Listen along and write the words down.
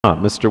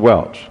Mr.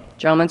 Welch.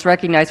 Gentleman's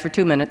recognized for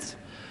 2 minutes.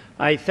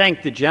 I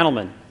thank the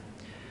gentleman.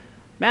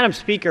 Madam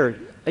Speaker,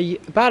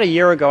 about a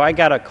year ago I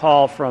got a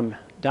call from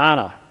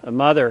Donna, a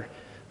mother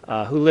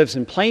who lives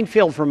in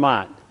Plainfield,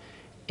 Vermont,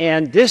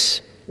 and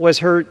this was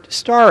her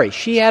story.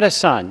 She had a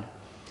son,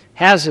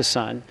 has a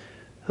son,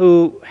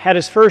 who had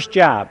his first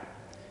job.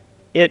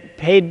 It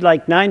paid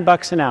like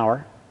 $9 an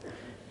hour,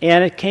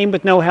 and it came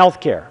with no health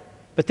care.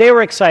 But they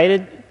were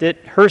excited that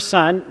her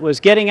son was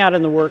getting out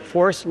in the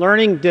workforce,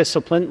 learning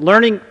discipline,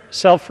 learning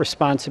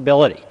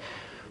self-responsibility.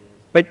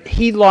 But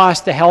he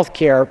lost the health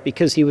care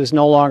because he was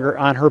no longer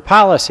on her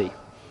policy.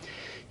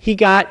 He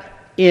got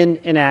in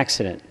an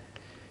accident.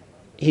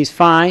 He's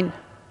fine,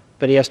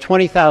 but he has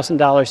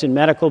 $20,000 in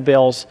medical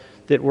bills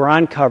that were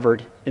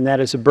uncovered, and that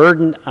is a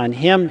burden on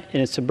him,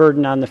 and it's a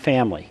burden on the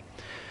family.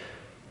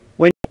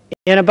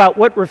 And about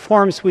what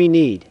reforms we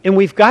need. And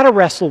we've got to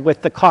wrestle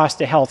with the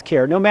cost of health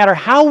care. No matter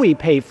how we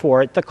pay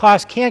for it, the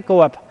cost can't go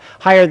up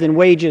higher than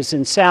wages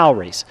and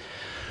salaries.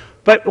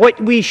 But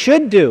what we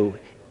should do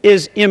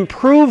is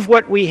improve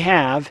what we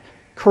have,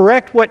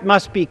 correct what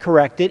must be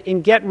corrected,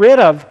 and get rid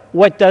of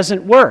what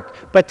doesn't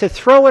work. But to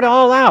throw it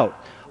all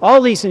out,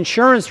 all these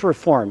insurance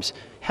reforms,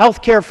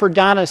 health care for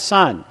Donna's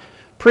son,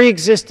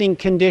 pre-existing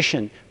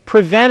condition,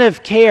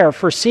 preventive care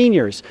for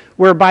seniors,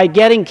 where by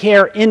getting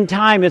care in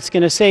time it's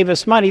going to save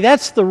us money.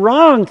 That's the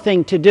wrong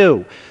thing to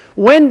do.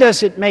 When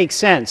does it make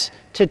sense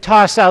to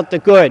toss out the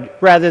good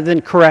rather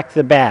than correct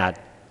the bad?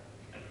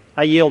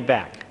 I yield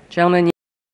back. Gentleman